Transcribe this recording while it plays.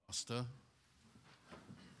Pastor.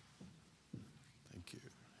 Thank you.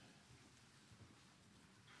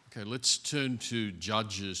 Okay, let's turn to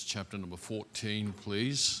Judges chapter number 14,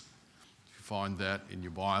 please. If you find that in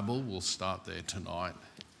your Bible, we'll start there tonight.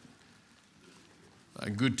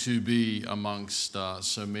 Good to be amongst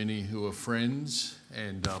so many who are friends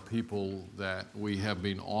and people that we have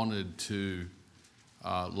been honoured to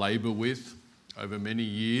labour with over many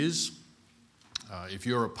years. If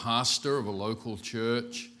you're a pastor of a local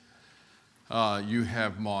church, you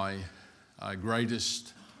have my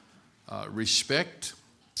greatest respect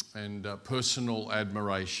and personal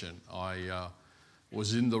admiration. I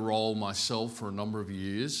was in the role myself for a number of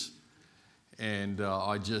years, and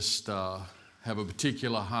I just have a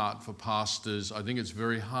particular heart for pastors. I think it's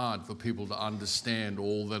very hard for people to understand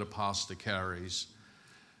all that a pastor carries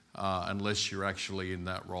unless you're actually in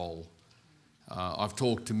that role. I've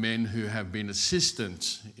talked to men who have been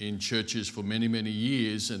assistants in churches for many, many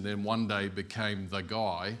years and then one day became the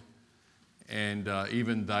guy. And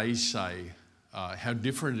even they say how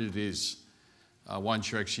different it is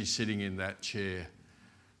once you're actually sitting in that chair.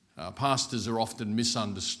 Pastors are often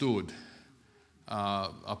misunderstood.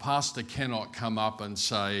 A pastor cannot come up and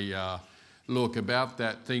say, look, about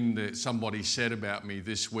that thing that somebody said about me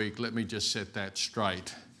this week, let me just set that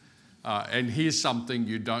straight. And here's something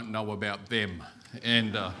you don't know about them.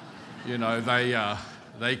 And,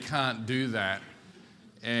 they can't do that.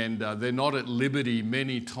 And they're not at liberty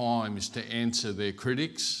many times to answer their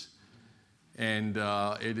critics. And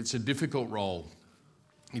it's a difficult role.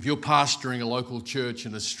 If you're pastoring a local church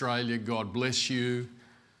in Australia, God bless you.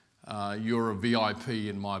 You're a VIP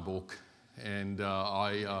in my book. And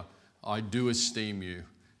I do esteem you.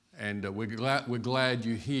 And we're glad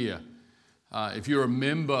you're here. If you're a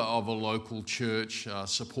member of a local church,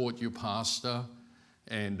 support your pastor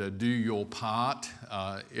and do your part.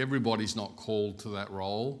 Everybody's not called to that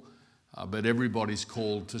role, but everybody's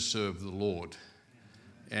called to serve the Lord.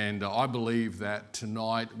 And I believe that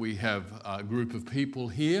tonight we have a group of people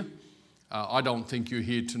here. I don't think you're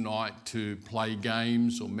here tonight to play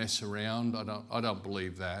games or mess around. I don't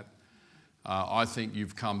believe that. I think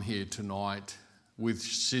you've come here tonight with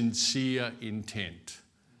sincere intent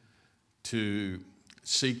to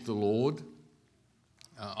seek the Lord.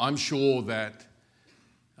 I'm sure that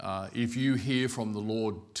if you hear from the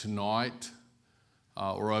Lord tonight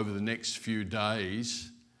or over the next few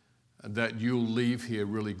days, that you'll leave here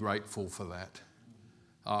really grateful for that.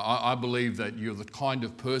 I believe that you're the kind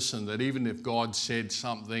of person that even if God said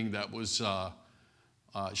something that was,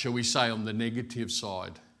 shall we say, on the negative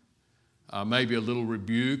side, maybe a little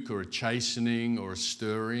rebuke or a chastening or a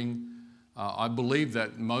stirring, I believe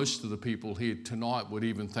that most of the people here tonight would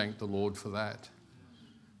even thank the Lord for that.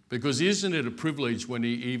 Because isn't it a privilege when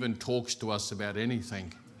He even talks to us about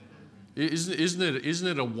anything? Isn't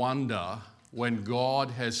it a wonder when God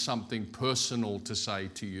has something personal to say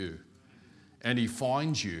to you and He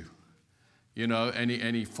finds you,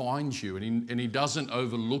 and He finds you and He doesn't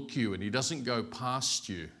overlook you and He doesn't go past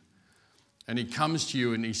you. And He comes to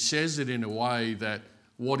you and He says it in a way that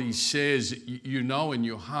what He says, in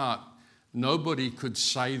your heart, nobody could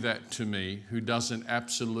say that to me who doesn't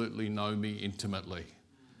absolutely know me intimately.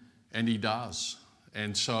 And He does.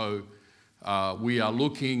 And so we are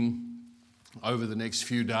looking over the next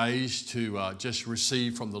few days to just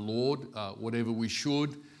receive from the Lord whatever we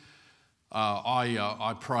should.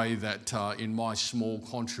 I pray that in my small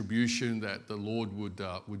contribution that the Lord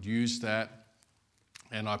would use that.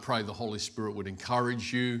 And I pray the Holy Spirit would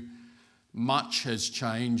encourage you. Much has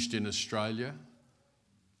changed in Australia.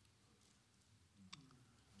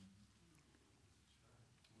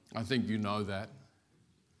 I think you know that.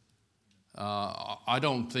 I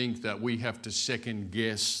don't think that we have to second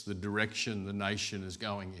guess the direction the nation is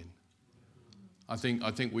going in. I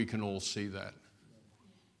think we can all see that.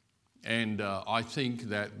 And I think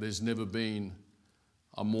that there's never been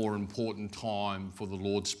a more important time for the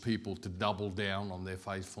Lord's people to double down on their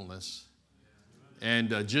faithfulness. And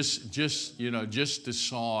just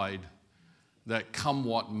decide that come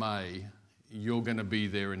what may, you're going to be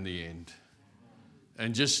there in the end.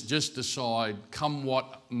 And just decide, come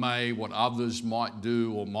what may, what others might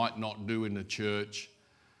do or might not do in the church.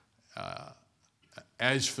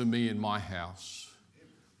 As for me and my house,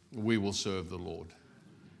 we will serve the Lord.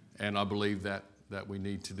 And I believe that we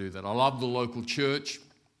need to do that. I love the local church.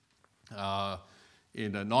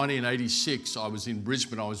 In 1986, I was in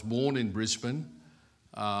Brisbane. I was born in Brisbane.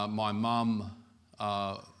 My mum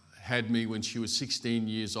had me when she was 16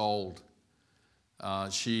 years old.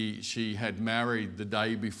 She had married the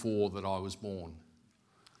day before that I was born.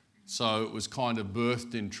 So it was kind of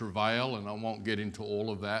birthed in travail, and I won't get into all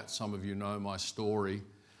of that. Some of you know my story.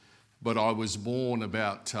 but I was born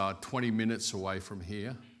about 20 minutes away from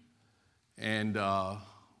here, and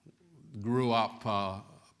grew up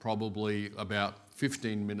probably about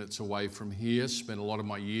 15 minutes away from here. Spent a lot of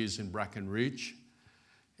my years in Bracken Ridge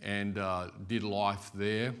and did life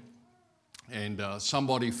there. And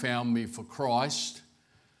somebody found me for Christ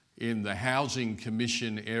in the Housing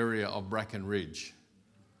Commission area of Bracken Ridge.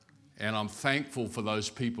 And I'm thankful for those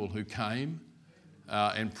people who came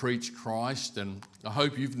and preached Christ. And I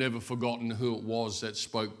hope you've never forgotten who it was that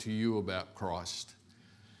spoke to you about Christ.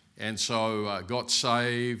 And so got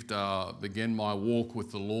saved, began my walk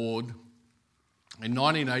with the Lord. In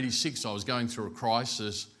 1986, I was going through a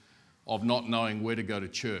crisis of not knowing where to go to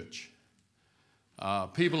church.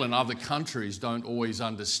 People in other countries don't always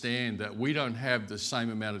understand that we don't have the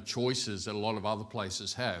same amount of choices that a lot of other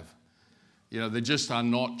places have. You know, there just are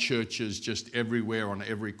not churches just everywhere on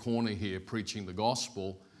every corner here preaching the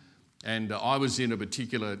gospel. And I was in a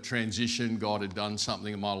particular transition. God had done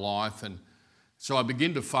something in my life. And so I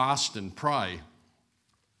began to fast and pray.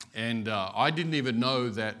 And I didn't even know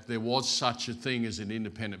that there was such a thing as an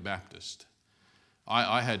independent Baptist.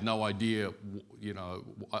 I had no idea, you know,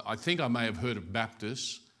 I think I may have heard of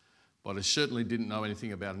Baptists, but I certainly didn't know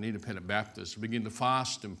anything about an independent Baptist. I began to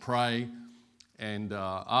fast and pray, and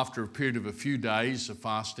after a period of a few days of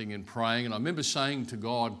fasting and praying, and I remember saying to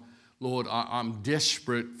God, Lord, I'm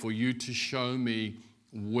desperate for you to show me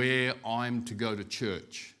where I'm to go to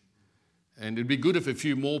church. And it'd be good if a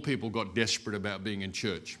few more people got desperate about being in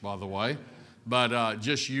church, by the way, but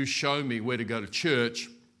just you show me where to go to church.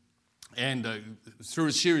 And through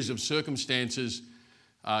a series of circumstances,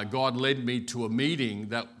 God led me to a meeting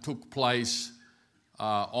that took place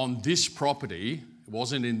on this property. It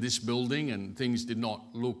wasn't in this building, and things did not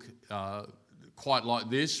look quite like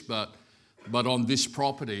this, but on this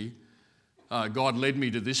property, God led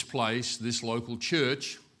me to this place, this local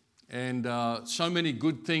church, and so many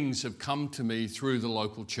good things have come to me through the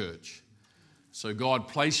local church. So God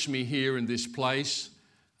placed me here in this place.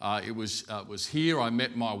 It was here I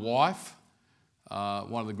met my wife,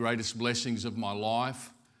 one of the greatest blessings of my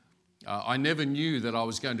life. I never knew that I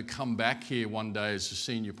was going to come back here one day as a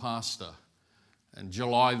senior pastor. And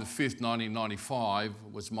July the 5th, 1995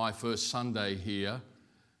 was my first Sunday here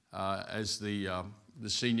as the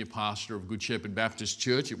senior pastor of Good Shepherd Baptist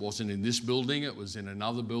Church. It wasn't in this building, it was in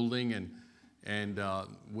another building, and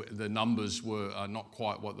the numbers were not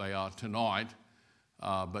quite what they are tonight.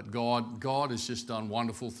 But God has just done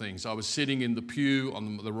wonderful things. I was sitting in the pew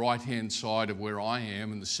on the right-hand side of where I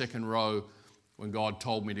am in the second row when God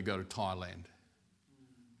told me to go to Thailand.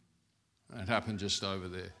 It happened just over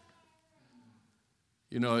there.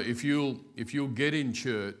 You know, if you'll get in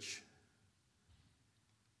church,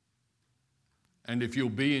 and if you'll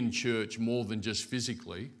be in church more than just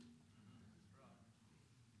physically,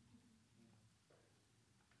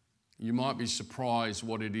 you might be surprised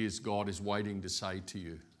what it is God is waiting to say to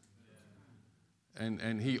you.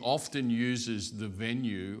 And He often uses the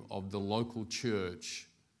venue of the local church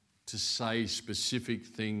to say specific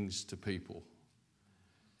things to people.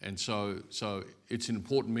 And so it's an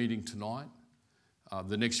important meeting tonight.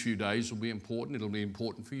 The next few days will be important. It'll be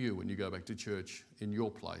important for you when you go back to church in your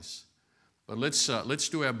place. But let's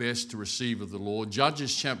do our best to receive of the Lord.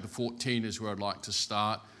 Judges chapter 14 is where I'd like to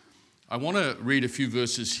start. I want to read a few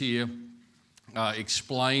verses here,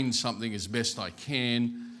 explain something as best I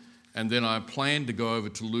can, and then I plan to go over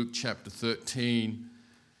to Luke chapter 13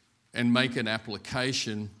 and make an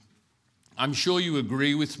application. I'm sure you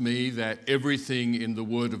agree with me that everything in the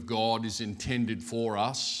Word of God is intended for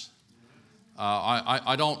us.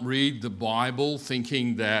 I don't read the Bible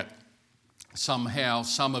thinking that somehow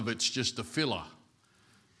some of it's just a filler,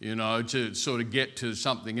 you know, to sort of get to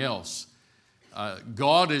something else.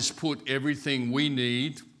 God has put everything we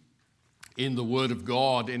need in the Word of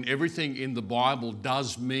God, and everything in the Bible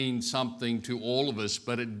does mean something to all of us,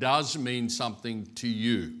 but it does mean something to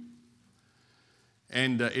you.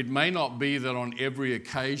 And it may not be that on every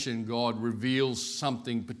occasion God reveals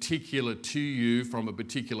something particular to you from a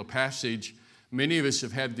particular passage. Many of us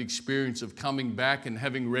have had the experience of coming back and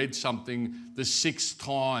having read something the sixth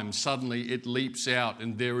time, suddenly it leaps out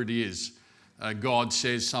and there it is. God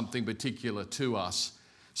says something particular to us.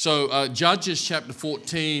 So Judges chapter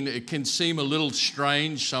 14, it can seem a little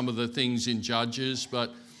strange, some of the things in Judges,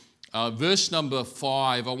 but verse number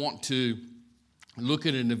 5, I want to look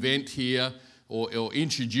at an event here or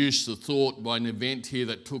introduce the thought by an event here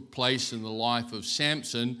that took place in the life of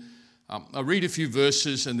Samson. I'll read a few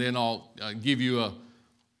verses and then I'll give you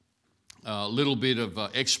a little bit of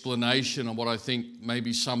explanation on what I think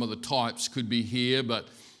maybe some of the types could be here. But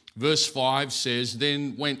verse 5 says,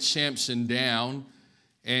 "Then went Samson down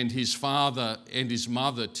and his father and his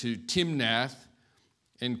mother to Timnath,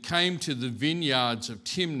 and came to the vineyards of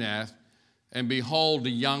Timnath, and behold, a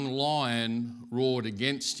young lion roared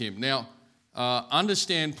against him. Now,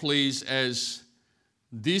 understand please, as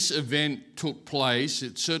this event took place,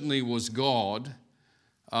 it certainly was God,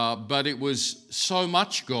 but it was so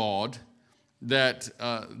much God that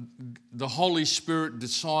the Holy Spirit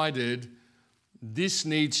decided this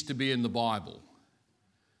needs to be in the Bible.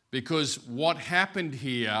 Because what happened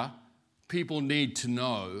here, people need to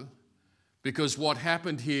know, because what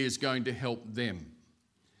happened here is going to help them.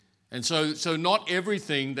 And so not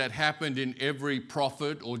everything that happened in every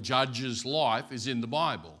prophet or judge's life is in the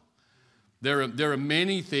Bible. There are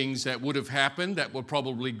many things that would have happened that were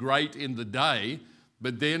probably great in the day,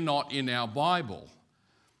 but they're not in our Bible.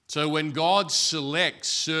 So when God selects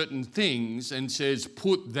certain things and says,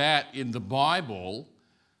 put that in the Bible,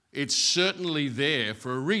 it's certainly there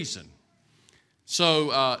for a reason.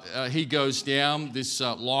 So he goes down, this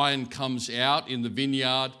lion comes out in the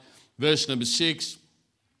vineyard. Verse number 6,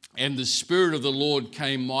 and the Spirit of the Lord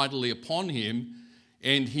came mightily upon him,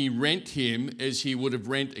 and he rent him as he would have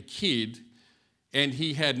rent a kid, and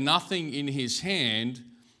he had nothing in his hand,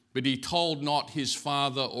 but he told not his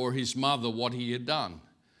father or his mother what he had done.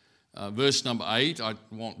 Verse number 8, I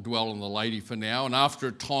won't dwell on the lady for now. And after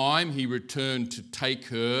a time he returned to take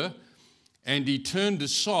her, and he turned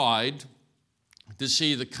aside to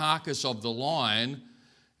see the carcass of the lion,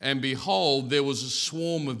 and behold, there was a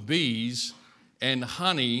swarm of bees and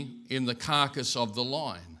honey in the carcass of the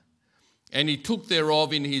lion. And he took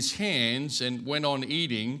thereof in his hands and went on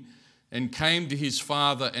eating, and came to his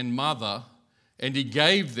father and mother, and he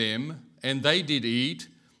gave them, and they did eat,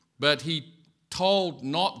 but he told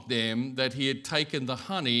not them that he had taken the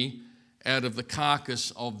honey out of the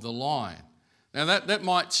carcass of the lion. Now that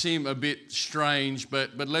might seem a bit strange,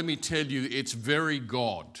 but let me tell you, it's very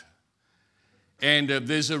God. And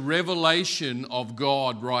there's a revelation of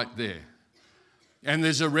God right there. And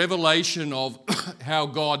there's a revelation of how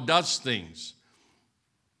God does things.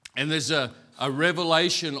 And there's a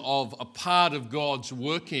revelation of a part of God's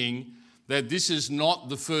working that this is not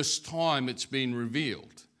the first time it's been revealed.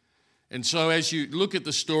 And so as you look at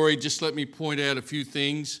the story, just let me point out a few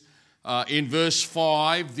things. In verse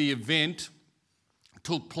 5, the event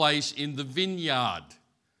took place in the vineyard.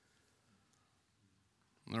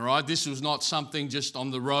 All right, this was not something just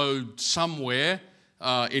on the road somewhere.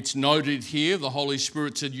 It's noted here. The Holy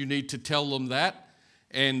Spirit said you need to tell them that.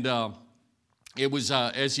 And it was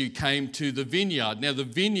as you came to the vineyard. Now, the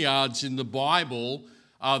vineyards in the Bible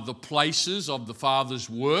are the places of the Father's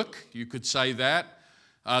work. You could say that.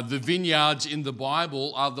 The vineyards in the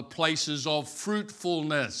Bible are the places of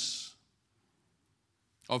fruitfulness.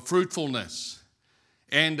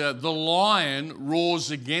 And the lion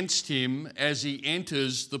roars against him as he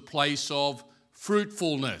enters the place of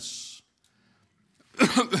fruitfulness.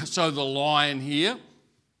 So the lion here,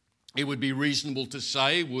 it would be reasonable to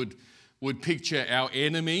say, would picture our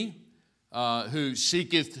enemy, who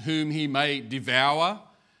seeketh whom he may devour,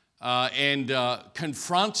 and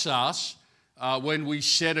confronts us when we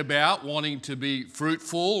set about wanting to be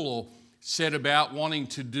fruitful or set about wanting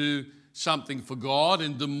to do something for God.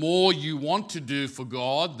 And the more you want to do for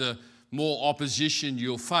God, the more opposition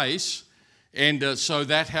you'll face. And so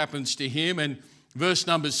that happens to him. And verse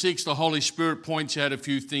number 6, the Holy Spirit points out a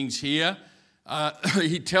few things here.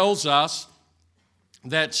 He tells us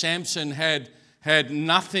that Samson had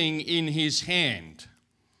nothing in his hand.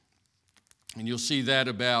 And you'll see that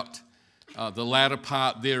about the latter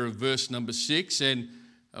part there of verse number 6. And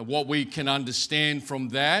what we can understand from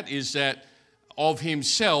that is that of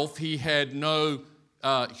himself he had no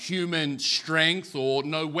human strength or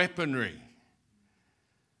no weaponry.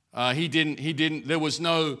 There was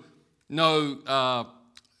no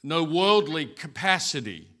worldly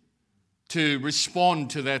capacity to respond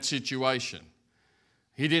to that situation.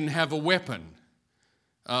 He didn't have a weapon.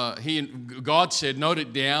 God said, note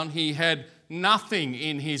it down, he had nothing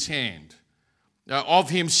in his hand. Of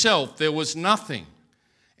himself, there was nothing.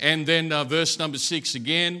 And then verse number 6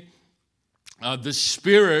 again, the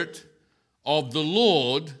Spirit of the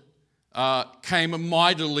Lord came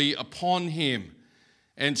mightily upon him.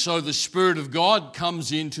 And so the Spirit of God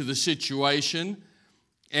comes into the situation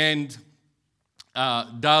and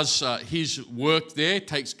does his work there,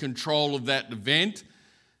 takes control of that event,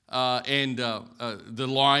 and the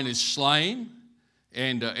lion is slain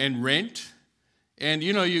and rent. And,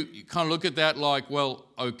 you know, you kind of look at that like, well,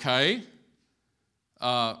 okay.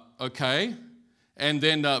 And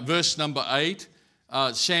then verse number 8,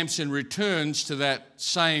 Samson returns to that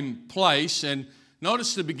same place. And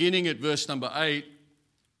notice the beginning at verse number 8.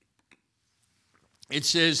 it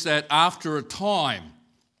says that after a time,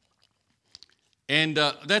 and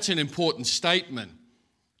that's an important statement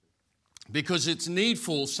because it's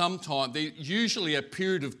needful sometime. Usually a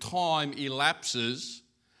period of time elapses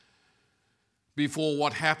before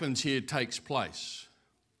what happens here takes place.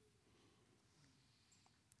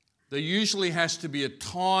 There usually has to be a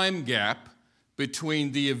time gap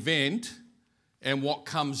between the event and what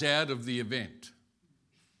comes out of the event.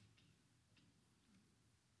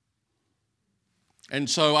 And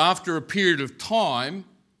so after a period of time,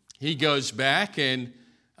 he goes back and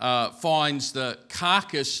finds the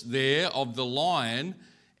carcass there of the lion.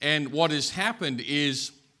 And what has happened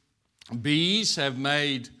is bees have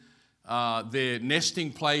made their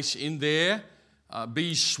nesting place in there.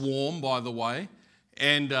 Bees swarm, by the way.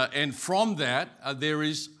 And from that, there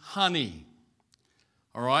is honey.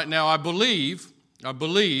 All right. Now, I believe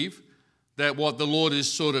that what the Lord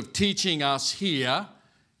is sort of teaching us here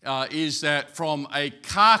is that from a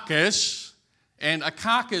carcass, and a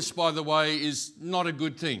carcass, by the way, is not a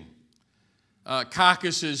good thing.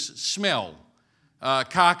 Carcasses smell.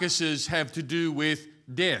 Carcasses have to do with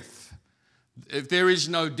death. If there is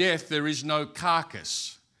no death, there is no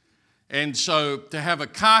carcass. And so to have a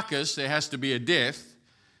carcass, there has to be a death.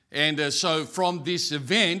 And so from this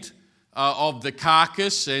event of the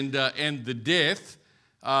carcass and the death,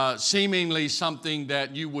 seemingly something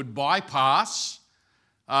that you would bypass,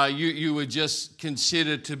 you would just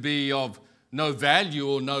consider to be of no value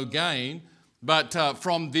or no gain. But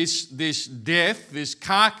from this death, this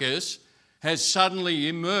carcass, has suddenly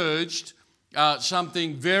emerged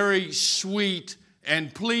something very sweet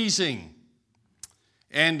and pleasing.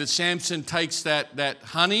 And Samson takes that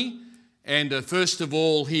honey, and first of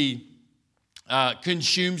all, he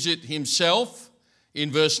consumes it himself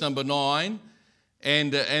in verse number 9,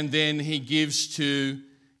 and then he gives to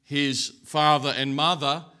his father and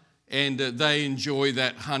mother, and they enjoy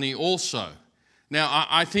that honey also. Now,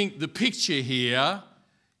 I think the picture here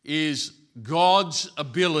is God's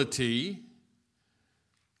ability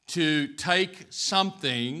to take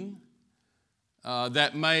something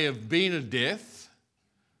that may have been a death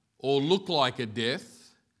or look like a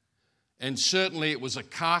death, and certainly it was a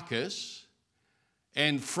carcass,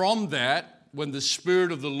 and from that, when the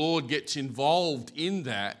Spirit of the Lord gets involved in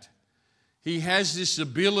that, he has this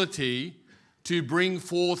ability to bring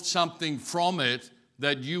forth something from it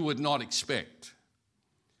that you would not expect.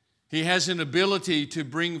 He has an ability to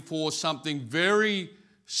bring forth something very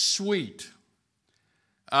sweet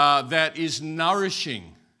that is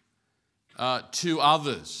nourishing to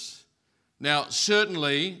others. Now,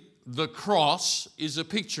 certainly, the cross is a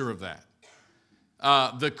picture of that.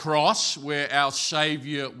 The cross where our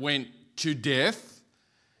Saviour went to death.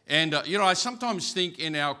 And, I sometimes think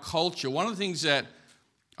in our culture, one of the things that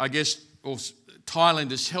I guess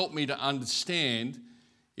Thailand has helped me to understand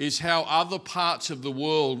is how other parts of the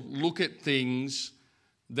world look at things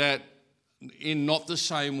that in not the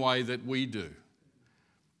same way that we do.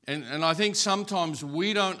 And I think sometimes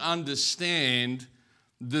we don't understand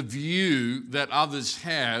the view that others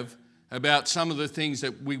have about some of the things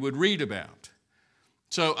that we would read about.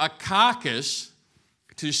 So a carcass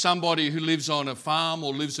to somebody who lives on a farm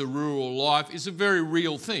or lives a rural life is a very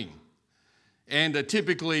real thing. And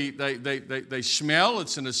typically they smell.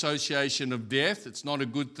 It's an association of death. It's not a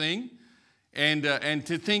good thing. And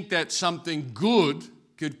to think that something good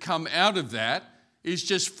could come out of that is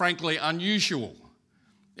just frankly unusual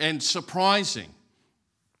and surprising.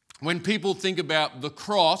 When people think about the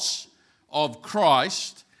cross of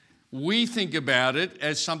Christ, we think about it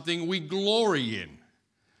as something we glory in.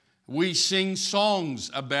 We sing songs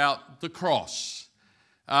about the cross.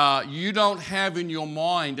 You don't have in your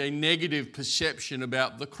mind a negative perception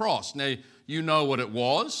about the cross. Now, you know what it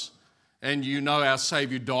was, and you know our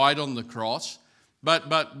Saviour died on the cross,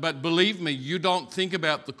 but believe me, you don't think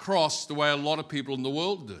about the cross the way a lot of people in the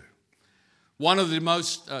world do. One of the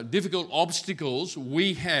most difficult obstacles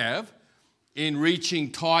we have in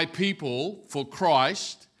reaching Thai people for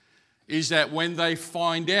Christ is that when they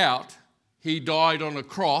find out he died on a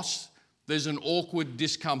cross, there's an awkward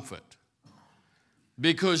discomfort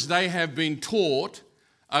because they have been taught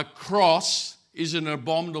a cross is an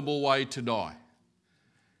abominable way to die.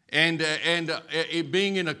 And it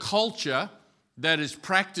being in a culture that has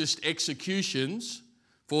practiced executions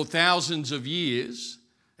for thousands of years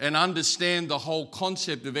and understand the whole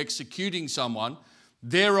concept of executing someone,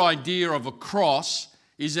 their idea of a cross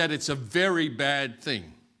is that it's a very bad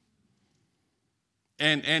thing.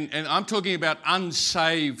 And I'm talking about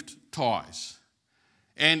unsaved Thais.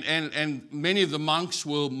 And many of the monks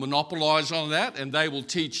will monopolise on that, and they will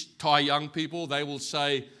teach Thai young people. They will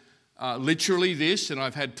say, literally this, and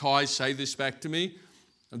I've had Thais say this back to me.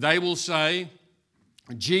 They will say,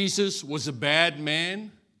 Jesus was a bad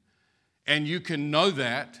man, and you can know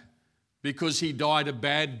that because he died a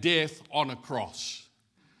bad death on a cross.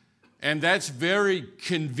 And that's very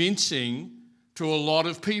convincing to a lot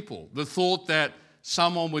of people. The thought that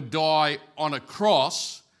someone would die on a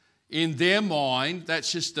cross, in their mind,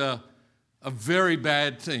 that's just a very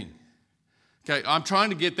bad thing. Okay, I'm trying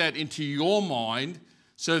to get that into your mind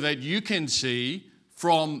so that you can see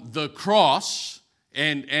from the cross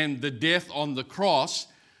and the death on the cross,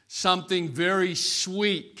 something very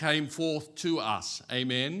sweet came forth to us.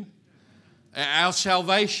 Amen? Our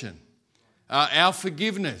salvation, our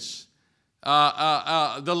forgiveness,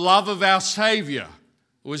 the love of our Savior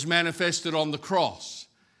was manifested on the cross.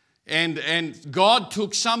 And God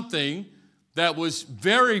took something that was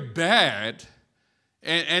very bad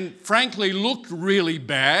and frankly looked really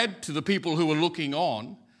bad to the people who were looking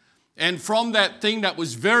on. And from that thing that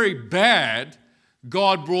was very bad,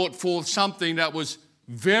 God brought forth something that was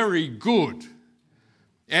very good.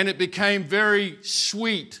 And it became very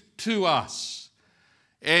sweet to us.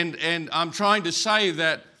 And I'm trying to say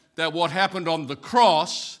that what happened on the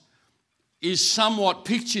cross is somewhat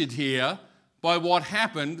pictured here by what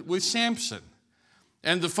happened with Samson.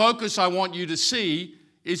 And the focus I want you to see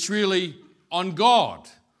is really on God.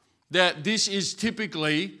 That this is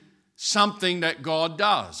typically something that God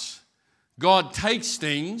does. God takes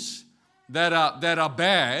things that are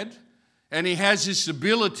bad, and he has this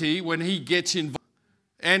ability when he gets involved.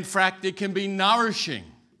 And in fact, it can be nourishing.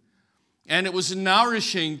 And it was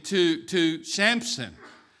nourishing to Samson.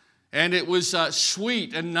 And it was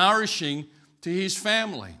sweet and nourishing to his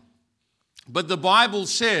family. But the Bible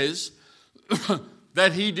says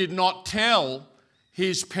that he did not tell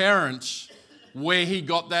his parents where he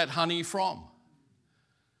got that honey from.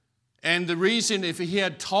 And the reason, if he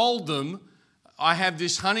had told them, I have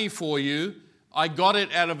this honey for you, I got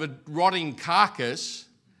it out of a rotting carcass,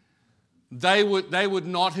 they would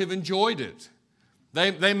not have enjoyed it.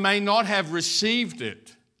 They may not have received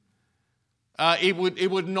it.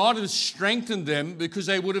 It would not have strengthened them because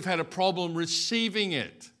they would have had a problem receiving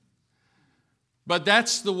it. But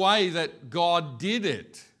that's the way that God did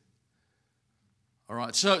it. All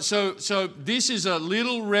right, so this is a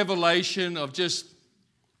little revelation of just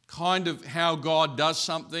kind of how God does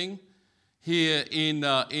something here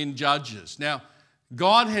in Judges. Now,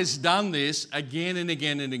 God has done this again and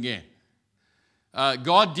again and again.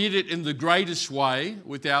 God did it in the greatest way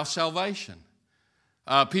with our salvation.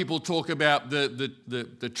 People talk about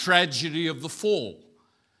the tragedy of the fall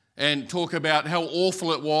and talk about how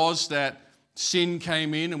awful it was that sin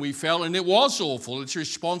came in and we fell, and it was awful. It's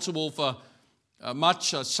responsible for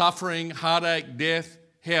much suffering, heartache, death,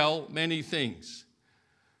 hell, many things.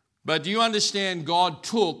 But do you understand God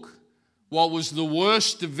took what was the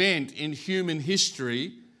worst event in human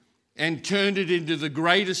history and turned it into the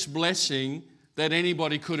greatest blessing that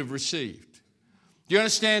anybody could have received? Do you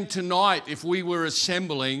understand tonight, if we were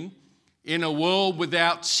assembling in a world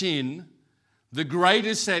without sin, the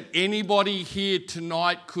greatest that anybody here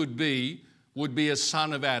tonight could be would be a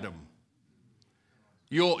son of Adam.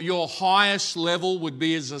 Your highest level would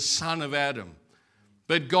be as a son of Adam.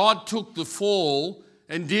 But God took the fall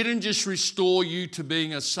and didn't just restore you to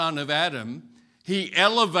being a son of Adam, he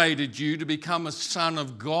elevated you to become a son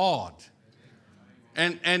of God.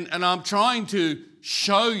 And I'm trying to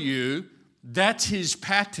show you that's his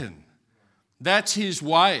pattern. That's his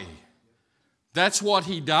way. That's what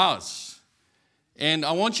he does. And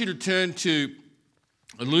I want you to turn to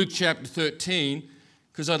Luke chapter 13,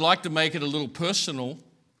 because I'd like to make it a little personal.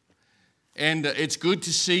 And it's good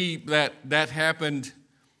to see that happened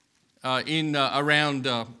around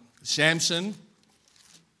Samson.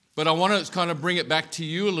 But I want to kind of bring it back to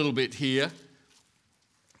you a little bit here.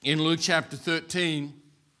 In Luke chapter 13,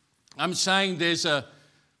 I'm saying there's a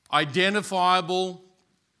identifiable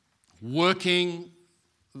working,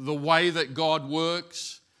 the way that God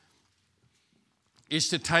works is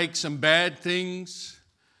to take some bad things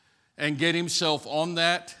and get himself on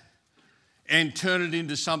that and turn it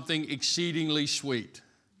into something exceedingly sweet.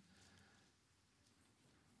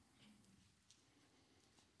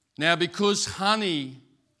 Now, because honey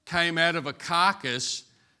came out of a carcass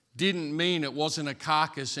didn't mean it wasn't a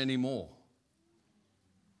carcass anymore.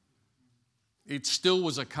 It still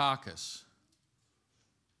was a carcass.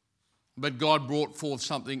 But God brought forth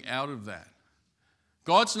something out of that.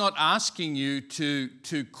 God's not asking you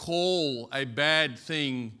to call a bad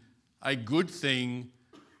thing a good thing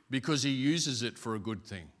because he uses it for a good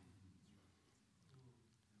thing.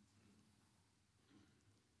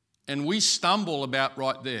 And we stumble about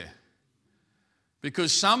right there.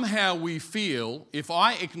 Because somehow we feel, if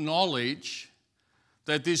I acknowledge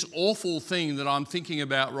that this awful thing that I'm thinking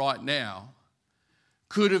about right now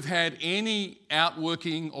could have had any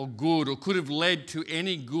outworking or good, or could have led to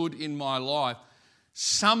any good in my life,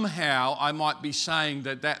 somehow I might be saying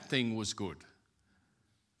that that thing was good.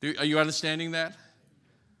 Are you understanding that?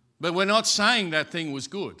 But we're not saying that thing was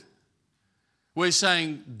good. We're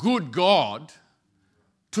saying good God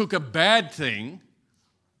took a bad thing,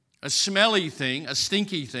 a smelly thing, a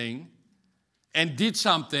stinky thing, and did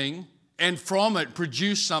something, and from it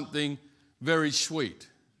produced something very sweet.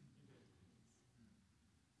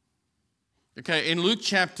 Okay, in Luke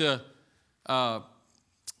chapter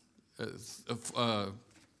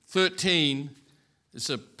 13, it's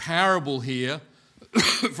a parable here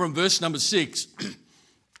from verse number 6.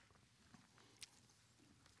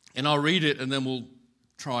 And I'll read it and then we'll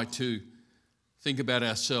try to think about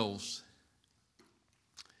ourselves.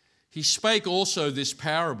 He spake also this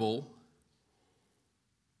parable.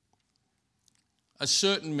 A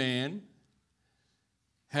certain man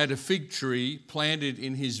had a fig tree planted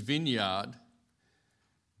in his vineyard,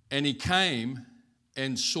 and he came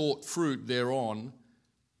and sought fruit thereon,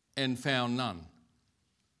 and found none.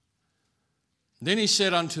 Then he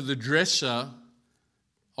said unto the dresser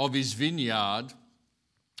of his vineyard,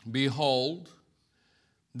 Behold,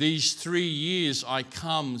 these 3 years I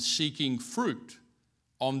come seeking fruit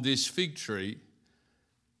on this fig tree,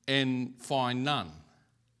 and find none.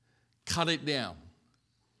 Cut it down.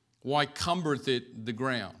 Why cumbereth it the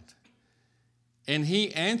ground? And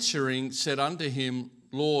he answering said unto him,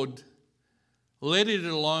 Lord, let it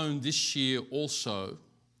alone this year also,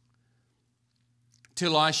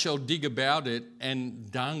 till I shall dig about it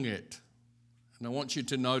and dung it. And I want you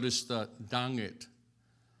to notice the dung it.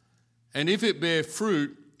 And if it bear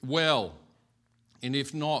fruit, well, and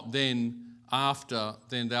if not, then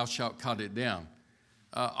thou shalt cut it down.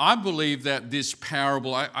 I believe that this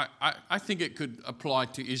parable, I think it could apply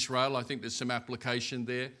to Israel. I think there's some application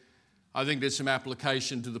there. I think there's some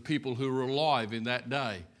application to the people who were alive in that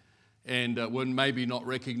day and were maybe not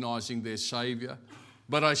recognizing their Saviour.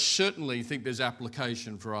 But I certainly think there's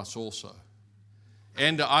application for us also.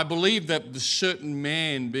 And I believe that the certain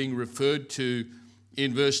man being referred to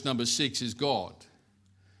in verse number 6 is God.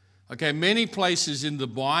 Okay, many places in the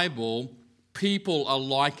Bible, people are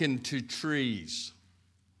likened to trees.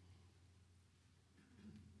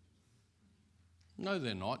 No,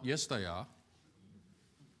 they're not. Yes, they are.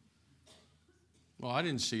 Well, I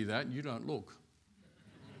didn't see that. You don't look.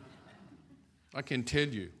 I can tell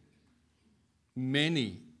you,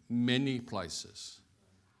 many, many places,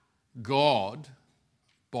 God,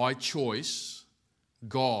 by choice,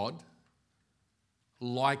 God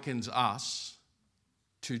likens us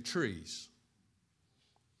to trees.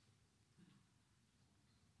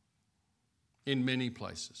 In many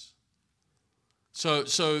places. So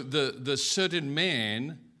the certain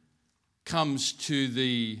man comes to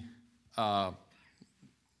the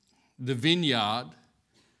vineyard,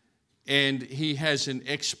 and he has an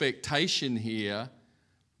expectation here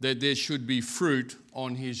that there should be fruit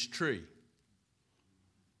on his tree.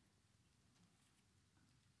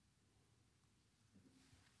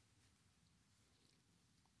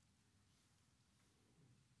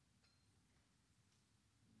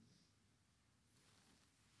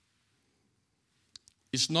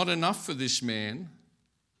 It's not enough for this man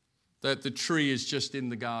that the tree is just in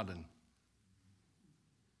the garden,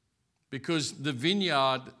 because the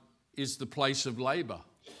vineyard is the place of labor.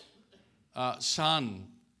 Son,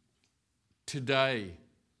 today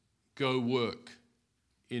go work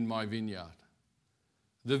in my vineyard.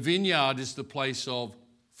 The vineyard is the place of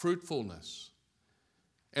fruitfulness.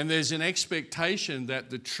 And there's an expectation that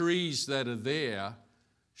the trees that are there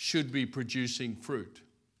should be producing fruit.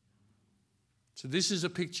 So this is a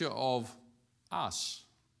picture of us.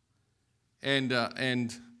 And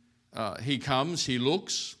he comes, he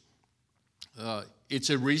looks. It's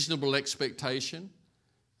a reasonable expectation.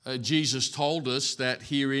 Jesus told us that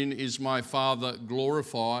herein is my Father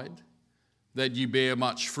glorified, that you bear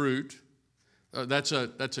much fruit. That's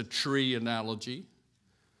a tree analogy.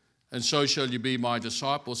 And so shall you be my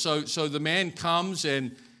disciples. So the man comes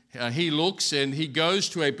and he looks and he goes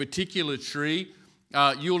to a particular tree.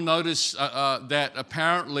 You'll notice that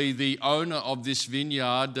apparently the owner of this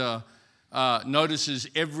vineyard notices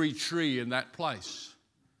every tree in that place.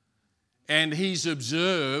 And he's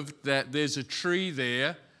observed that there's a tree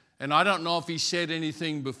there. And I don't know if he said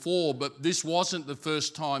anything before, but this wasn't the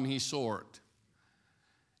first time he saw it.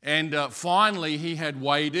 And finally he had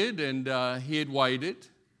waited and he had waited.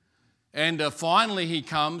 And finally he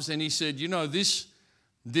comes and he said, you know, this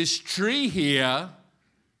tree here,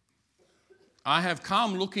 I have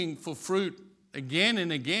come looking for fruit again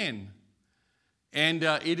and again, and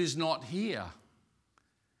it is not here.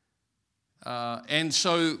 And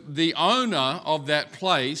so the owner of that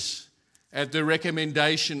place, at the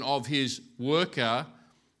recommendation of his worker,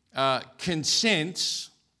 consents,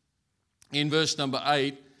 in verse number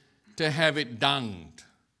 8, to have it dunged.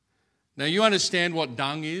 Now you understand what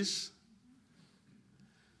dung is?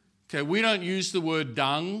 Okay, we don't use the word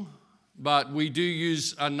dung, but we do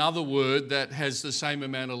use another word that has the same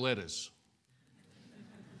amount of letters.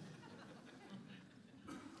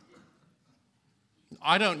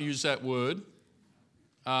 I don't use that word,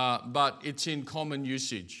 but it's in common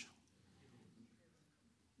usage.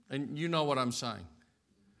 And you know what I'm saying.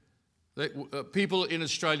 People in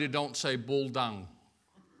Australia don't say bull dung.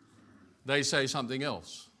 They say something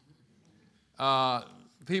else.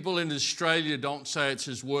 People in Australia don't say it's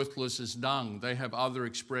as worthless as dung. They have other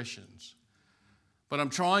expressions. But I'm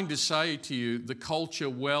trying to say to you, the culture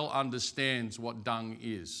well understands what dung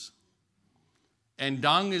is. And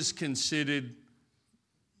dung is considered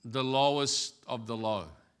the lowest of the low.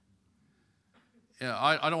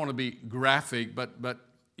 I don't want to be graphic, but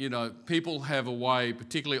you know, people have a way,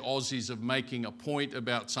 particularly Aussies, of making a point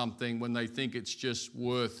about something when they think it's just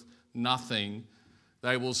worth nothing.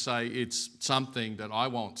 They will say it's something that I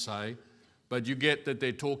won't say, but you get that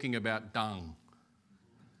they're talking about dung.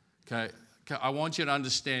 Okay, I want you to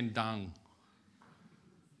understand dung.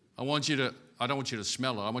 I don't want you to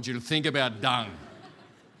smell it. I want you to think about dung.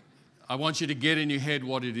 I want you to get in your head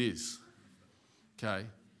what it is. Okay,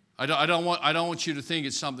 I don't want you to think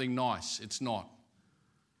it's something nice. It's not.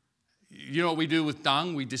 You know what we do with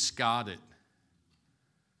dung? We discard it.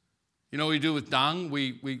 You know what we do with dung?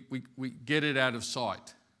 We get it out of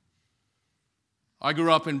sight. I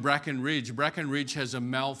grew up in Bracken Ridge. Bracken Ridge has a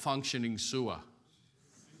malfunctioning sewer.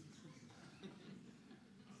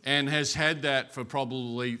 And has had that for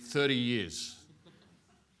probably 30 years.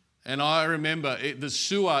 And I remember the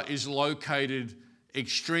sewer is located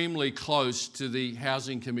extremely close to the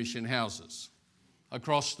Housing Commission houses,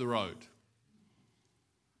 across the road.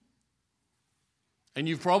 And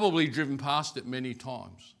you've probably driven past it many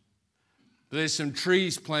times. There's some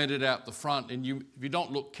trees planted out the front, and if you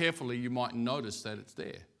don't look carefully, you might notice that it's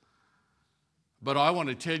there. But I want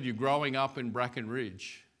to tell you, growing up in Bracken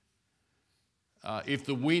Ridge, if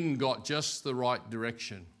the wind got just the right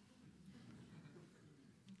direction,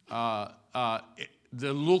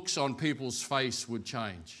 the looks on people's face would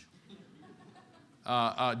change.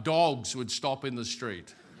 Dogs would stop in the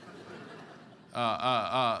street.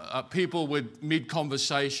 People would,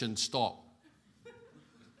 mid-conversation, stop.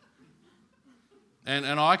 And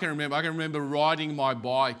I can remember riding my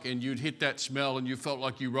bike, and you'd hit that smell and you felt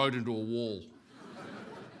like you rode into a wall.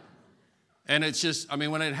 And it's just, I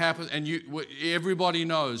mean, when it happens, and everybody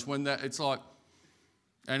knows when that, it's like,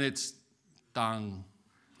 and it's dung.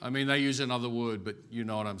 I mean, they use another word, but you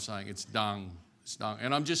know what I'm saying. It's dung. It's dung.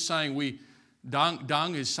 And I'm just saying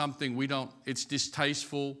dung is something we don't, it's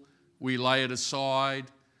distasteful. We lay it aside.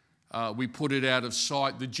 We put it out of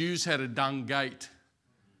sight. The Jews had a dung gate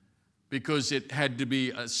because it had to be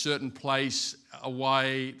a certain place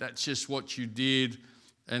away. That's just what you did.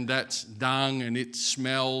 And that's dung, and it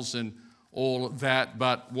smells and all of that.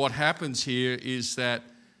 But what happens here is that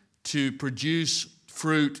to produce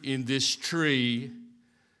fruit in this tree,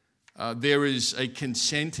 there is a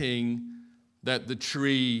consenting that the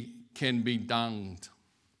tree can be dunged.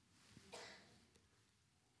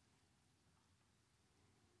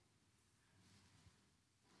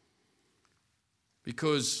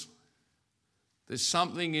 Because there's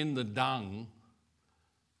something in the dung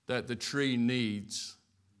that the tree needs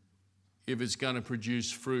if it's going to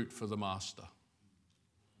produce fruit for the master.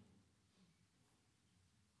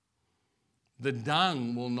 The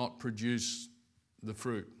dung will not produce the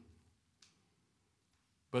fruit,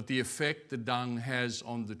 but the effect the dung has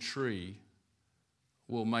on the tree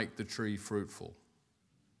will make the tree fruitful.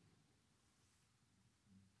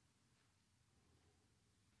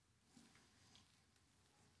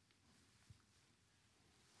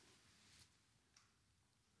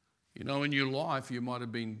 You know, in your life, you might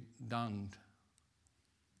have been dunged.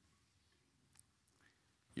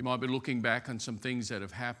 You might be looking back on some things that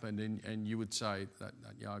have happened, and you would say,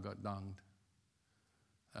 yeah, I got dunged.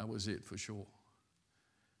 That was it for sure.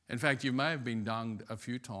 In fact, you may have been dunged a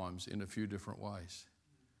few times in a few different ways.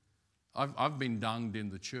 I've been dunged in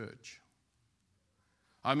the church.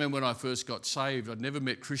 I remember when I first got saved, I'd never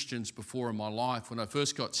met Christians before in my life. When I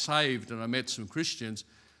first got saved and I met some Christians,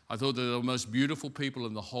 I thought they were the most beautiful people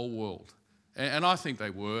in the whole world. And I think they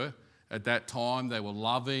were at that time. They were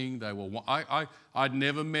loving. I'd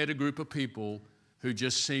never met a group of people who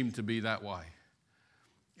just seemed to be that way.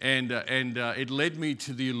 And it led me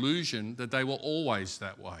to the illusion that they were always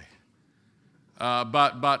that way.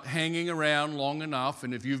 But hanging around long enough,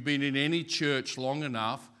 and if you've been in any church long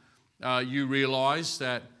enough, you realize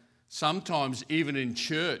that sometimes even in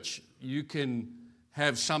church, you can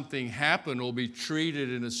have something happen or be treated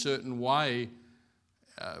in a certain way,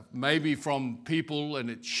 maybe from people, and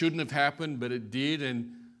it shouldn't have happened, but it did,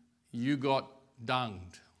 and you got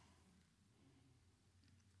dunged.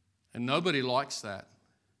 And nobody likes that,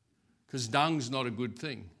 because dung's not a good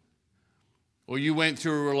thing. Or you went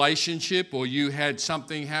through a relationship, or you had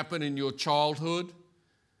something happen in your childhood.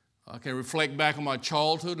 I can reflect back on my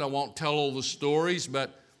childhood. I won't tell all the stories,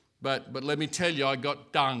 but let me tell you, I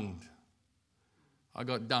got dunged. I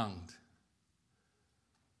got dunged.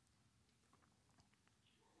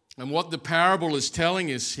 And what the parable is telling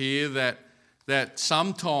us here, that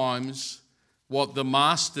sometimes what the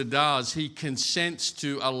master does, he consents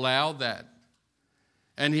to allow that.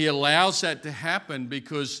 And he allows that to happen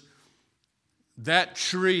because that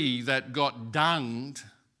tree that got dunged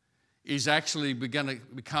is actually going to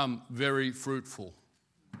become very fruitful.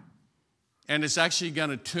 And it's actually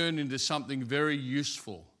going to turn into something very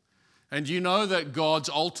useful. And you know that God's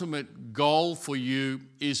ultimate goal for you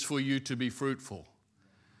is for you to be fruitful.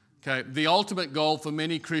 Okay, the ultimate goal for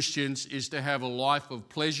many Christians is to have a life of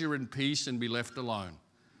pleasure and peace and be left alone,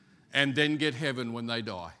 and then get heaven when they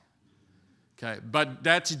die. Okay, but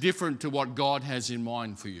that's different to what God has in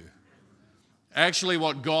mind for you. Actually,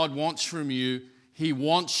 what God wants from you, He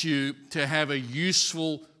wants you to have a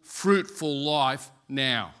useful, fruitful life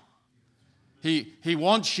now. He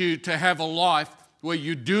wants you to have a life where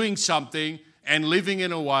you're doing something and living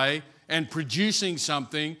in a way and producing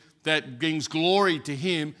something that brings glory to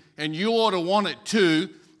Him, and you ought to want it too,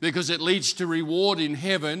 because it leads to reward in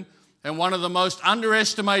heaven. And one of the most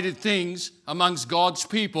underestimated things amongst God's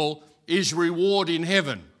people is reward in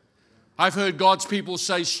heaven. I've heard God's people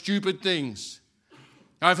say stupid things.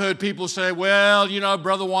 I've heard people say, well, you know,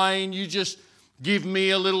 Brother Wayne, you just give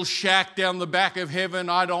me a little shack down the back of heaven,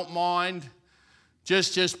 I don't mind.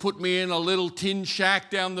 Just put me in a little tin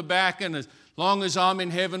shack down the back, and as long as I'm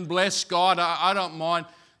in heaven, bless God, I don't mind.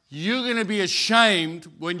 You're going to be ashamed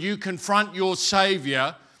when you confront your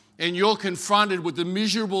Savior and you're confronted with the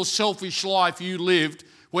miserable, selfish life you lived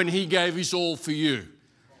when He gave His all for you.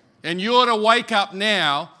 And you ought to wake up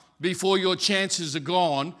now before your chances are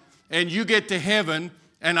gone, and you get to heaven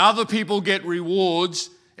and other people get rewards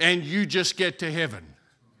and you just get to heaven.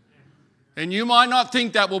 And you might not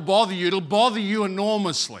think that will bother you. It'll bother you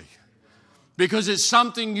enormously because it's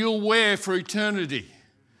something you'll wear for eternity.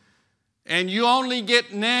 And you only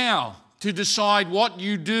get now to decide what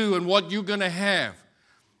you do and what you're going to have.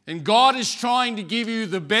 And God is trying to give you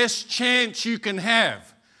the best chance you can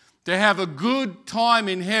have to have a good time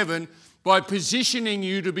in heaven by positioning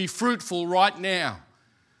you to be fruitful right now.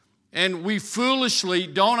 And we foolishly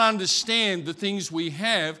don't understand the things we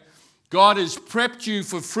have. God has prepped you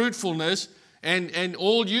for fruitfulness, and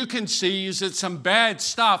all you can see is that some bad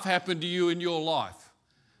stuff happened to you in your life.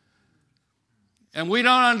 And we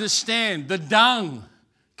don't understand the dung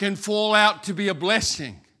can fall out to be a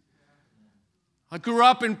blessing. I grew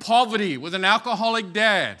up in poverty with an alcoholic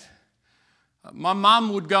dad. My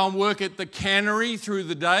mum would go and work at the cannery through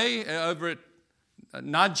the day over at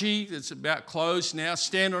Nudgee. It's about closed now.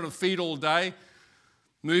 Stand on her feet all day,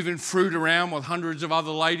 moving fruit around with hundreds of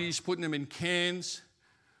other ladies, putting them in cans.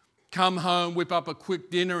 Come home, whip up a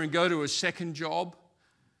quick dinner and go to a second job.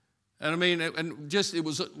 And I mean, it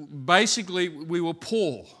was basically, we were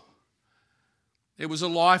poor. It was a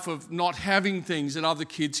life of not having things that other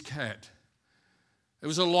kids had. It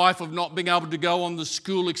was a life of not being able to go on the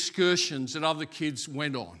school excursions that other kids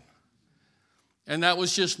went on. And that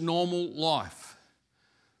was just normal life.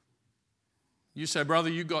 You say, brother,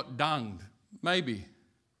 you got dunged. Maybe.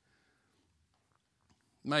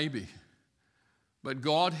 But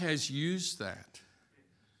God has used that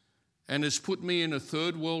and has put me in a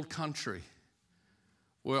third world country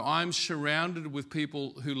where I'm surrounded with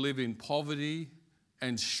people who live in poverty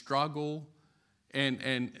and struggle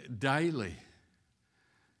and daily.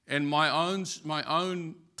 And my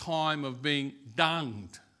own time of being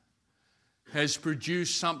dunged has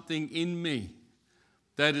produced something in me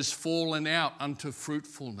that has fallen out unto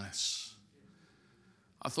fruitfulness.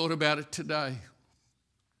 I thought about it today.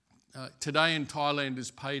 Today in Thailand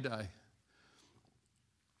is payday.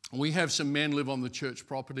 We have some men live on the church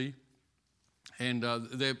property, and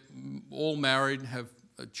they're all married, have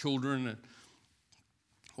children. And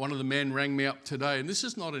one of the men rang me up today, and this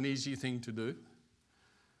is not an easy thing to do.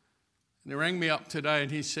 And he rang me up today,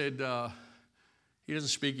 and he said, he doesn't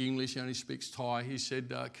speak English, he only speaks Thai. He said,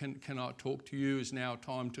 can I talk to you? Is now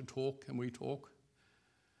time to talk? Can we talk?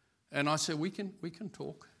 And I said, we can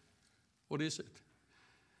talk. What is it?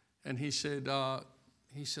 And he said, I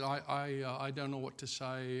don't know what to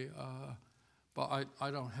say, but I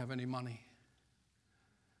don't have any money.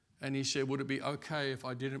 And he said, would it be okay if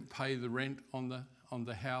I didn't pay the rent on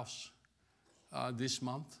the house this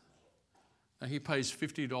month? Now he pays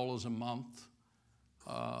 $50 a month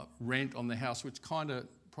rent on the house, which kind of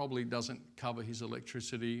probably doesn't cover his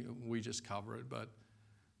electricity. We just cover it, but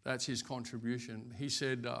that's his contribution. He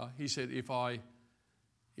said if I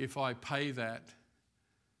pay that,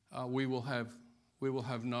 we will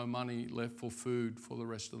have no money left for food for the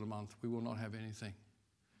rest of the month. We will not have anything.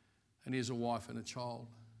 And he has a wife and a child.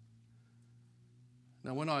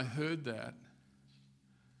 Now, when I heard that,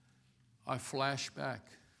 I flashed back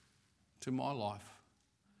to my life.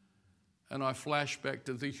 And I flashed back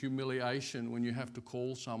to the humiliation when you have to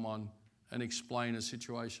call someone and explain a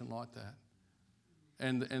situation like that.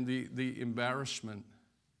 And the embarrassment.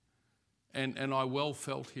 And I well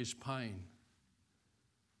felt his pain.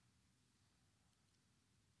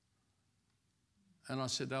 And I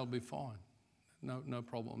said, that'll be fine. No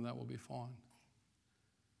problem, that will be fine.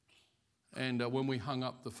 And when we hung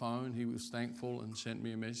up the phone, he was thankful and sent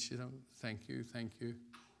me a message, thank you.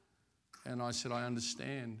 And I said, I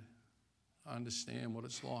understand what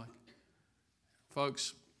it's like.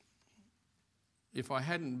 Folks, if I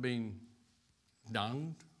hadn't been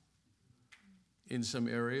dunged in some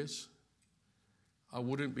areas, I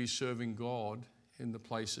wouldn't be serving God in the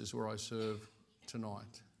places where I serve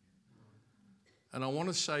tonight. And I want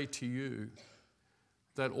to say to you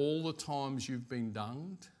that all the times you've been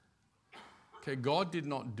dunged, okay, God did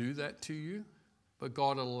not do that to you, but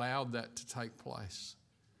God allowed that to take place.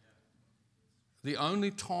 The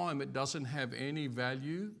only time it doesn't have any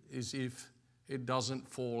value is if it doesn't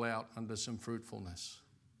fall out under some fruitfulness.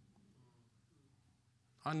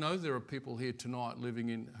 I know there are people here tonight living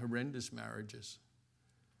in horrendous marriages,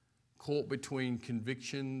 caught between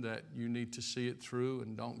conviction that you need to see it through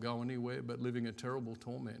and don't go anywhere, but living a terrible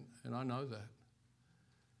torment. And I know that.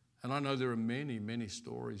 And I know there are many, many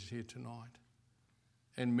stories here tonight.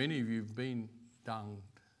 And many of you have been dunged.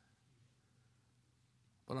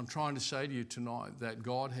 But I'm trying to say to you tonight that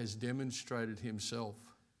God has demonstrated himself,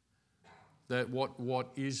 that what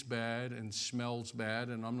is bad and smells bad,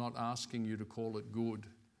 and I'm not asking you to call it good,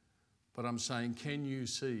 but I'm saying, can you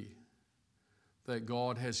see that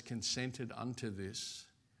God has consented unto this,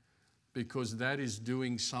 because that is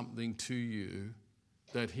doing something to you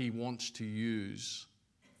that he wants to use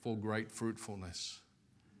for great fruitfulness.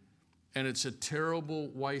 And it's a terrible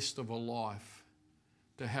waste of a life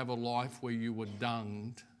to have a life where you were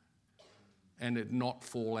dunged and it not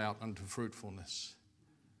fall out unto fruitfulness.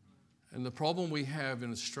 And the problem we have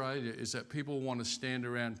in Australia is that people want to stand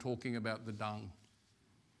around talking about the dung.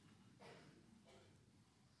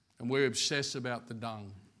 And we're obsessed about the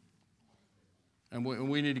dung. And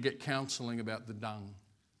we need to get counselling about the dung.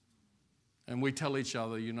 And we tell each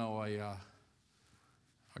other, I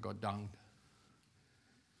got dunged.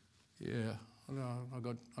 Yeah,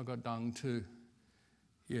 I got dunged too.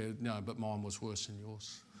 Yeah, no, but mine was worse than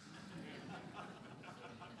yours.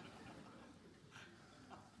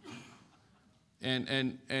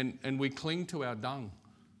 And we cling to our dung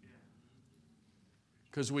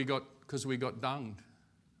because we got dunged.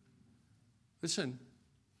 Listen,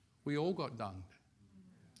 we all got dunged.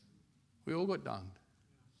 We all got dunged.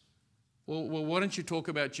 Well, why don't you talk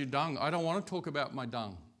about your dung? I don't want to talk about my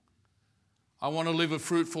dung. I want to live a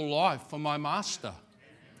fruitful life for my master.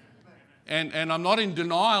 And I'm not in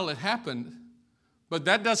denial it happened, but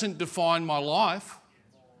that doesn't define my life.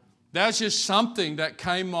 That's just something that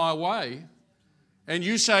came my way. And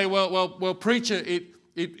you say, well, preacher,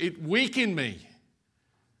 it weakened me.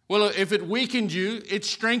 Well, if it weakened you, it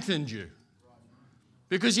strengthened you.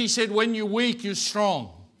 Because he said, when you're weak, you're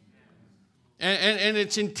strong. And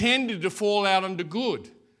it's intended to fall out under good.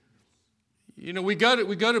 We go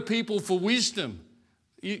to people for wisdom.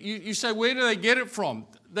 You say, where do they get it from?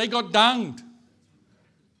 They got dunged.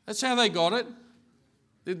 That's how they got it.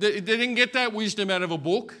 They didn't get that wisdom out of a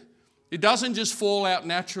book. It doesn't just fall out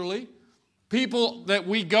naturally. People that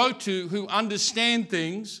we go to who understand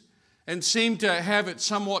things and seem to have it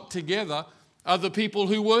somewhat together are the people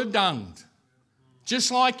who were dunged.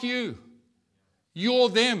 Just like you. You're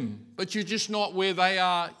them, but you're just not where they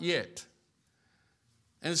are yet.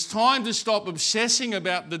 And it's time to stop obsessing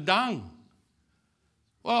about the dung.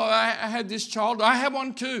 Well, I had this child. I have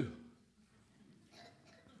one too.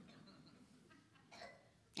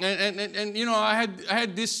 And I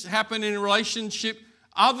had this happen in a relationship.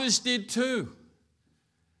 Others did too.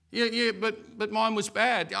 Yeah, but mine was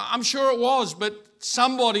bad. I'm sure it was, but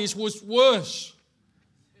somebody's was worse.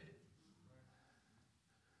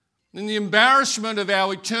 And the embarrassment of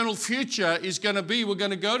our eternal future is going to be we're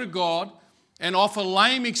going to go to God and offer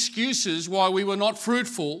lame excuses why we were not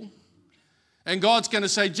fruitful. And God's going to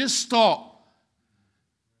say, just stop.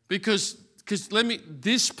 Because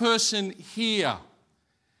this person here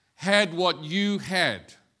had what you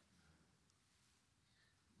had.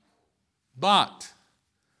 But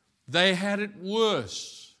they had it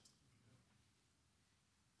worse.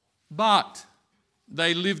 But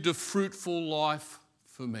they lived a fruitful life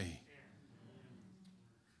for me.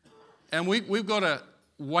 And we've got to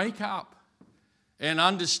wake up and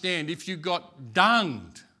understand if you got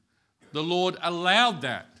dunged, the Lord allowed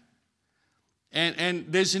that. And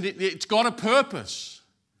it's got a purpose.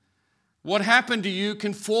 What happened to you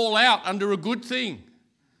can fall out under a good thing.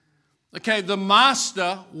 Okay, the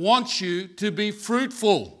Master wants you to be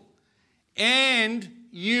fruitful. And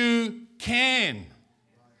you can.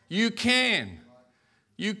 You can.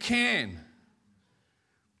 You can.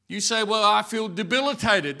 You say, well, I feel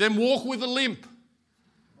debilitated. Then walk with a limp.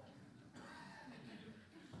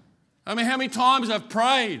 I mean, how many times I've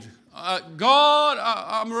prayed, God,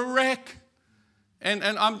 I'm a wreck. And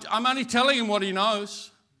I'm only telling him what he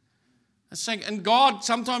knows. And God,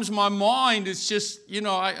 sometimes my mind is just,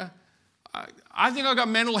 I think I've got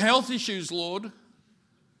mental health issues, Lord.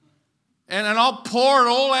 And I'll pour it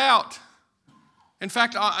all out. In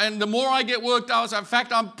fact, and the more I get worked out, in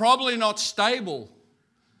fact, I'm probably not stable.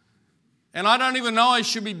 And I don't even know I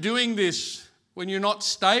should be doing this when you're not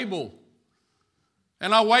stable.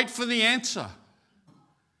 And I wait for the answer.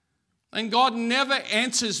 And God never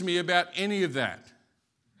answers me about any of that.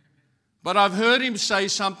 But I've heard him say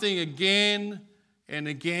something again and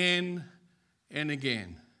again and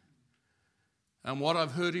again. And what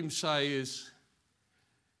I've heard him say is,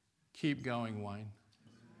 keep going, Wayne.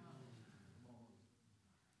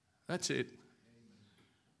 That's it.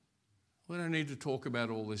 We don't need to talk about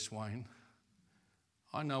all this, Wayne.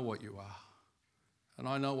 I know what you are. And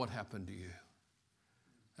I know what happened to you.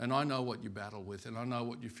 And I know what you battle with. And I know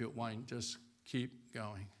what you feel. Wayne, just keep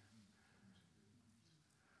going.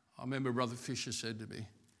 I remember Brother Fisher said to me,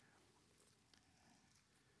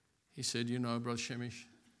 he said, Brother Sehmish,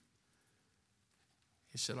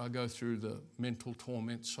 he said, I go through the mental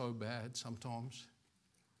torment so bad sometimes.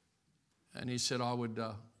 And he said, I would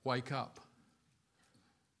wake up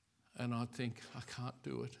and I'd think, I can't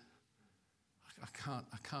do it. I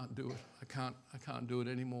can't do it. I can't do it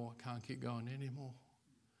anymore. I can't keep going anymore.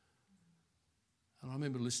 And I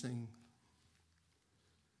remember listening.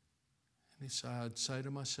 And I'd say to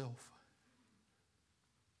myself,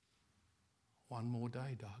 one more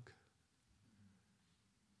day, Doug.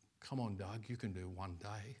 Come on, Doug, you can do one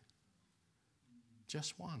day.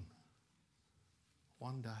 Just one.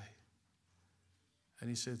 One day. And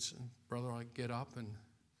he said, brother, I get up and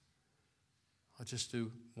I just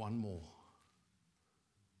do one more.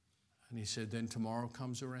 And he said, then tomorrow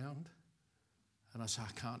comes around and I say,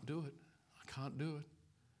 I can't do it. I can't do it.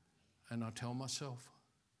 And I tell myself,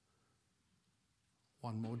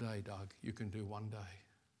 one more day, Doug, you can do one day.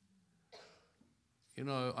 I don't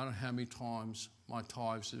know how many times my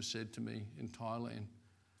tithes have said to me in Thailand,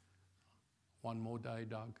 one more day,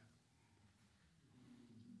 Doug.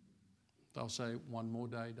 They'll say, one more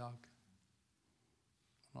day, Doug.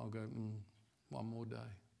 And I'll go, one more day.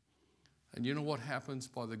 And you know what happens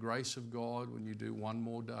by the grace of God when you do one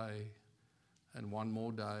more day and one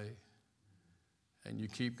more day and you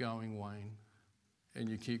keep going, Wayne, and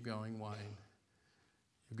you keep going, Wayne.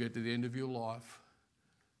 You get to the end of your life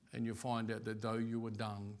and you find out that though you were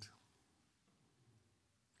dunged,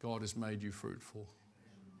 God has made you fruitful.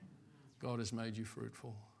 God has made you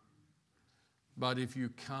fruitful. But if you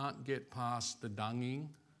can't get past the dunging,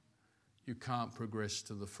 you can't progress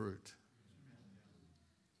to the fruit.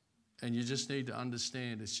 And you just need to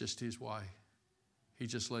understand it's just his way. He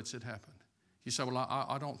just lets it happen. You say, well,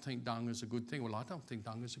 I don't think dung is a good thing. Well, I don't think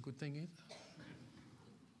dung is a good thing either.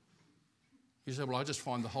 You say, well, I just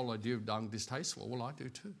find the whole idea of dung distasteful. Well, I do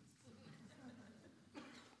too.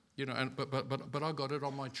 But I got it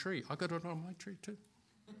on my tree. I got it on my tree too.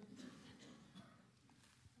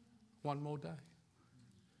 One more day.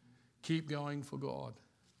 Keep going for God.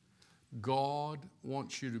 God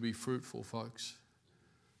wants you to be fruitful, folks.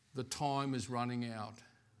 The time is running out.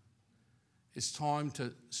 It's time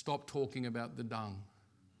to stop talking about the dung.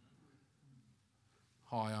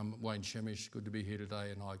 Hi, I'm Wayne Sehmish. Good to be here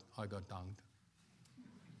today, and I got dunged.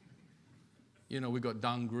 We've got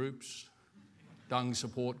dung groups, dung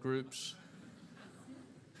support groups,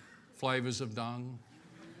 flavours of dung.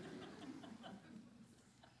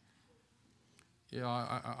 Yeah,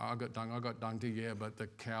 I got dung. I got dung too, yeah, but the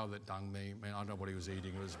cow that dung me, man, I don't know what he was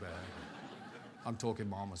eating. It was bad. I'm talking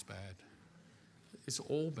mom was bad. It's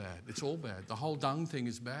all bad. It's all bad. The whole dung thing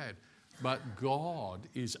is bad. But God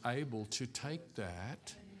is able to take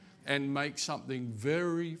that and make something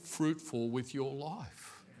very fruitful with your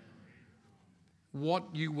life.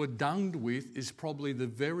 What you were dunged with is probably the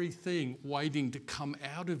very thing waiting to come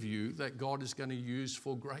out of you that God is going to use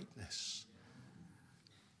for greatness.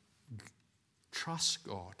 Trust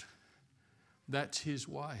God. That's His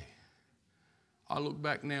way. I look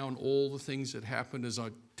back now on all the things that happened as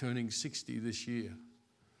I'm turning 60 this year.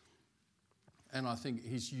 And I think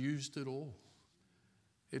He's used it all.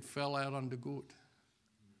 It fell out under good.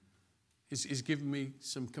 He's given me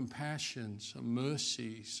some compassion, some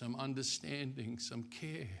mercy, some understanding, some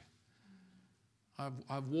care.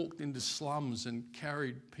 I've walked into slums and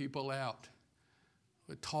carried people out.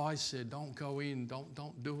 But Ty said, don't go in,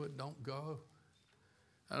 don't do it, don't go.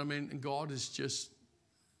 And I mean, God is just,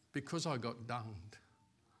 because I got dunged,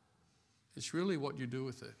 it's really what you do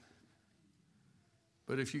with it.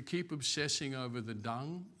 But if you keep obsessing over the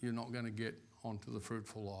dung, you're not going to get onto the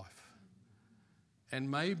fruitful life. And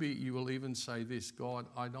maybe you will even say this, God,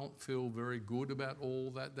 I don't feel very good about all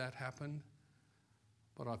that happened,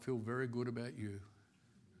 but I feel very good about you.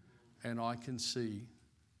 And I can see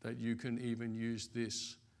that you can even use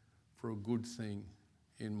this for a good thing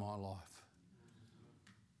in my life.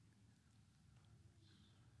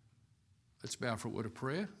 Let's bow for a word of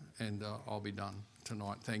prayer, and I'll be done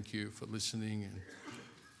tonight. Thank you for listening. And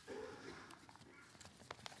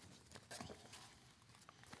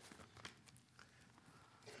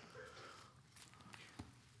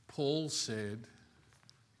Paul said,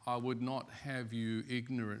 I would not have you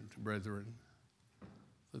ignorant, brethren.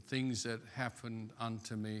 The things that happened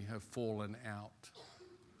unto me have fallen out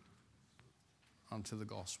unto the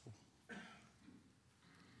gospel.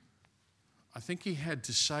 I think he had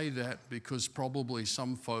to say that because probably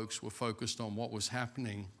some folks were focused on what was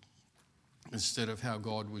happening instead of how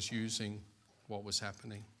God was using what was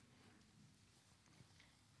happening.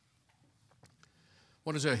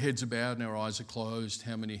 What as our heads are bowed and our eyes are closed,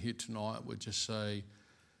 how many here tonight would just say,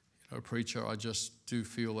 preacher, I just do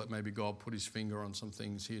feel that maybe God put His finger on some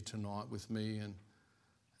things here tonight with me,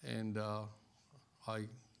 and I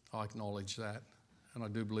acknowledge that. And I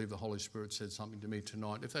do believe the Holy Spirit said something to me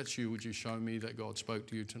tonight. If that's you, would you show me that God spoke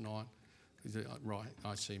to you tonight? Right,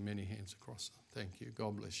 I see many hands across. Thank you.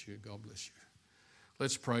 God bless you. God bless you.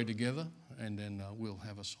 Let's pray together, and then we'll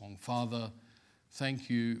have a song. Father, thank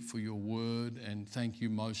you for your word, and thank you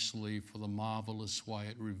mostly for the marvelous way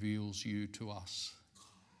it reveals you to us.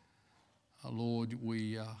 Lord,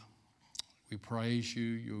 we praise you.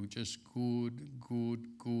 You're just good,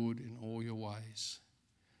 good, good in all your ways.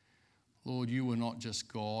 Lord, you were not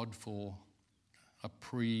just God for a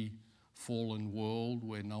pre-fallen world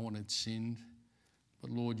where no one had sinned,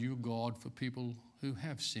 but Lord, you're God for people who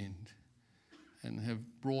have sinned and have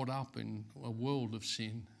brought up in a world of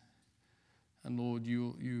sin. And Lord,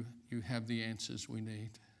 you have the answers we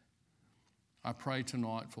need. I pray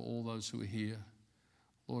tonight for all those who are here.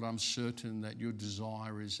 Lord, I'm certain that your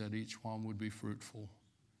desire is that each one would be fruitful.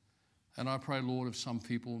 And I pray, Lord, if some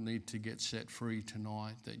people need to get set free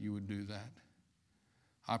tonight, that you would do that.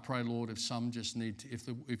 I pray, Lord, if some just need to,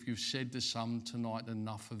 if you've said to some tonight,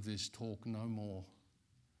 enough of this talk, no more,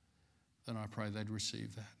 then I pray they'd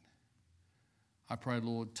receive that. I pray,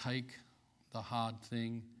 Lord, take the hard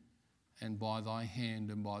thing and by thy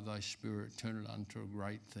hand and by thy Spirit, turn it unto a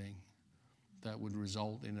great thing that would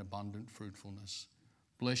result in abundant fruitfulness.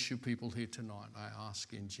 Bless your people here tonight, I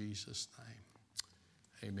ask in Jesus' name.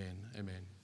 Amen. Amen.